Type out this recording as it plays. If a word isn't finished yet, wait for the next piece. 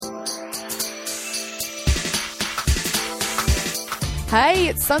Hey,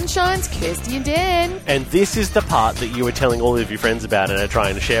 it's Sunshine's Kirsty and Dan. And this is the part that you were telling all of your friends about and are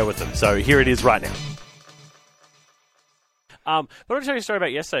trying to share with them. So here it is right now. But I want to tell you a story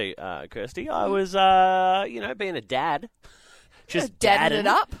about yesterday, Kirsty. I was, being a dad. Just dadding it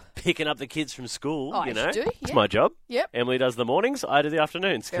up. Picking up the kids from school, Oh, you do, yeah. It's my job. Yep. Emily does the mornings, I do the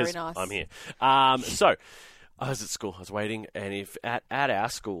afternoons. Very nice. I'm here. So I was at school, I was waiting, and if at our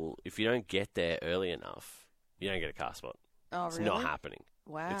school, if you don't get there early enough, you don't get a car spot. Oh, It's really? not happening.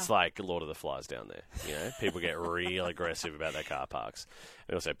 Wow. It's like Lord of the Flies down there. People get real aggressive about their car parks.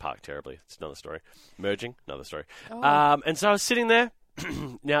 They also park terribly. It's another story. Merging, another story. Oh. And so I was sitting there.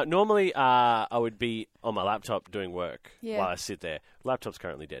 Now, normally I would be on my laptop doing work while I sit there. Laptop's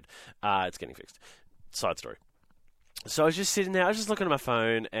currently dead. It's getting fixed. Side story. So I was just sitting there. I was just looking at my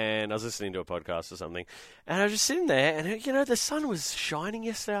phone, and I was listening to a podcast or something. And I was just sitting there, and the sun was shining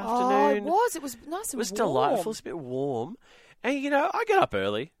yesterday afternoon. It was. It was nice and warm. It was delightful. It was a bit warm. And, I get up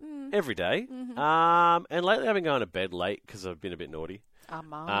early every day. Mm-hmm. And lately I've been going to bed late because I've been a bit naughty.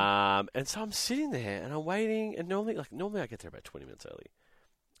 Mum. And so I'm sitting there and I'm waiting. And normally I get there about 20 minutes early.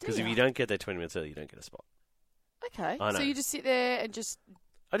 Because if ya? you don't get there 20 minutes early, you don't get a spot. Okay. I know. So you just sit there and just...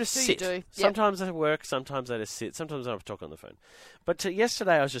 I just Do you sit. do? Yep. Sometimes I work, sometimes I just sit, sometimes I talk on the phone. But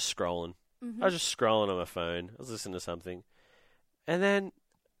yesterday I was just scrolling. Mm-hmm. I was just scrolling on my phone. I was listening to something. And then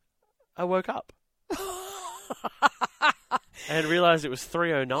I woke up. And realised it was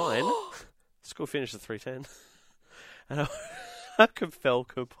 3:09. School finished at 3:10. And I fell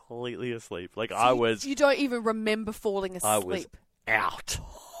completely asleep. You don't even remember falling asleep. I was out.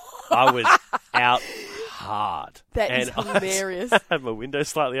 I was out hard. That is hilarious. I had my window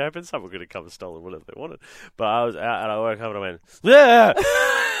slightly open. Someone could have come and stolen whatever they wanted. But I was out and I woke up and I went, yeah!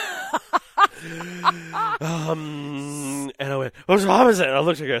 And I went, what time is it? And I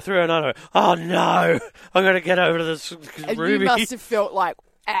looked at her, 3:09. I went, oh no! I'm going to get over to this And Ruby. you must have felt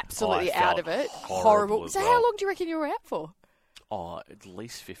absolutely Oh, I out felt of it. horrible as So well. how long do you reckon you were out for? Oh, at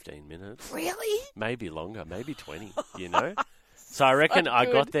least 15 minutes. Really? Maybe longer, maybe 20, So I reckon I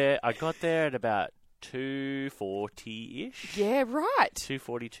got good. there at about 2:40-ish. Yeah, right.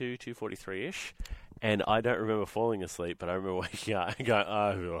 2:42, 2:43-ish. And I don't remember falling asleep, but I remember waking up and going, oh,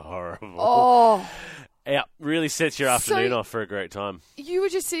 I feel horrible. Oh. Yeah, really sets your afternoon off for a great time. You were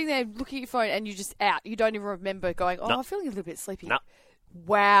just sitting there looking at your phone and you're just out. You don't even remember going, No. I'm feeling a little bit sleepy. No.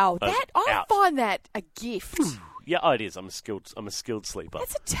 Wow. I was I out. find that a gift. Yeah, it is. I'm a skilled sleeper.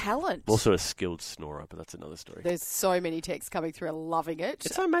 That's a talent. Also a skilled snorer, but that's another story. There's so many texts coming through. I'm loving it.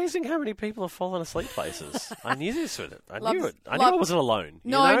 It's amazing how many people have fallen asleep places. I knew this with it. I knew Love- it. I knew I wasn't alone.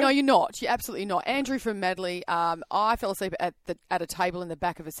 No, you're not. You're absolutely not. Andrew from Medley, I fell asleep at a table in the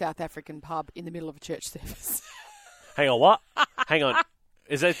back of a South African pub in the middle of a church service. Hang on, what? Hang on.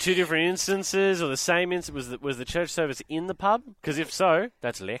 Is that two different instances or the same instance? Was the church service in the pub? Because if so,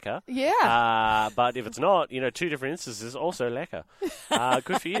 that's lekker. Yeah. But if it's not, two different instances, also lekker.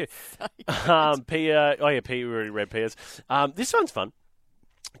 Good for you. Pia, Pia, we already read Pia's. This one's fun.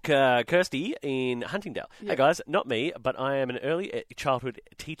 Kirsty in Huntingdale. Yep. Hey guys, not me, but I am an early childhood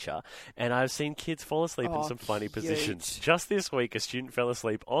teacher, and I've seen kids fall asleep in some funny cute. positions. Just this week, a student fell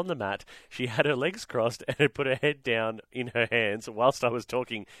asleep on the mat. She had her legs crossed and had put her head down in her hands whilst I was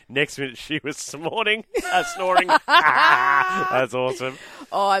talking. Next minute, she was snoring. That's awesome.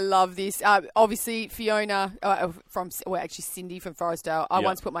 Oh, I love this. Obviously, Fiona actually Cindy from Forestdale. I Yep.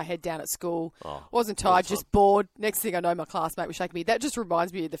 once put my head down at school. Oh, Wasn't that was tired, just bored. Next thing I know, my classmate was shaking me. That just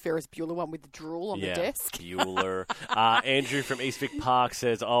reminds me of the Ferris Bueller one with the drool on the desk. Bueller. Andrew from Eastwick Park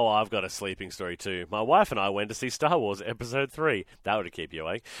says, oh, I've got a sleeping story too. My wife and I went to see Star Wars Episode 3. That would keep you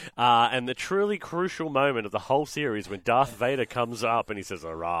awake. And the truly crucial moment of the whole series when Darth Vader comes up and he says,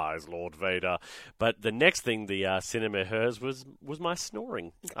 arise, Lord Vader. But the next thing the cinema heard was my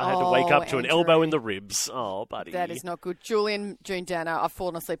snoring. I had to wake up to an Andrew. elbow in the ribs. Oh, buddy. That is not good. Julian, June Dana, I've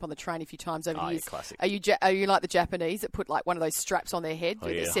fallen asleep on the train a few times over the yeah, years. classic. Are you like the Japanese that put one of those straps on their head Oh,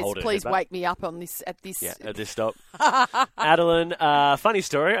 that yeah, says, hold it, please head back. wake me up on this at this. Yeah, at this stop. Adeline, funny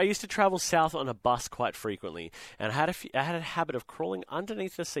story. I used to travel south on a bus quite frequently, and I had a habit of crawling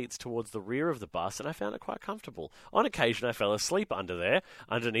underneath the seats towards the rear of the bus, and I found it quite comfortable. On occasion, I fell asleep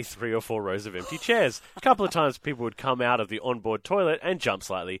underneath 3 or 4 rows of empty chairs. A couple of times, people would come out of the onboard toilet and jump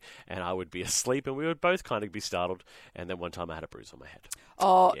slightly, and I would be asleep, and we would both kind of be startled. And then one time, I had a bruise on my head.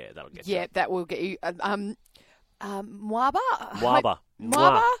 Oh, yeah, that'll get yeah, you. that will get you. Mwaba? Mwaba.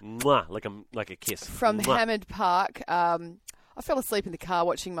 Mwaba? Mwah. Like a kiss. From Mwah. Hammond Park. I fell asleep in the car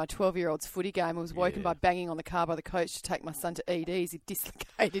watching my 12-year-old's footy game. I was woken Yeah. by banging on the car by the coach to take my son to EDs. He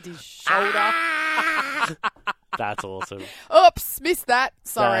dislocated his shoulder. That's awesome. Oops, missed that.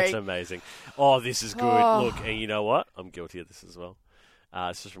 Sorry. That's amazing. Oh, this is good. Oh. Look, and you know what? I'm guilty of this as well.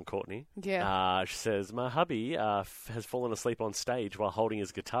 This is from Courtney. Yeah. She says, my hubby has fallen asleep on stage while holding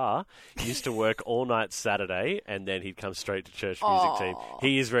his guitar. He used to work all night Saturday, and then he'd come straight to church music team.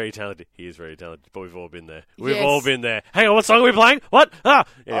 He is very talented. But we've all been there. We've all been there. Hang on, what song are we playing? What?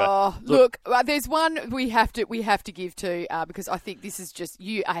 Anyway, look, there's one we have to give to because I think this is just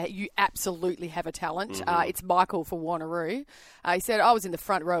you. You absolutely have a talent. Mm-hmm. It's Michael for Wanneroo. He said, I was in the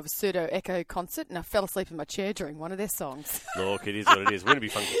front row of a Pseudo Echo concert and I fell asleep in my chair during one of their songs. Look, it is what it is. We're going to be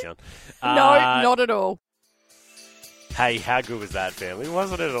Funky Town. No, not at all. Hey, how good was that, family?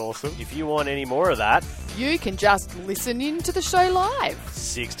 Wasn't it awesome? If you want any more of that, you can just listen in to the show live.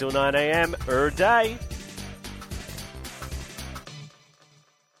 6 till 9 a.m. er day.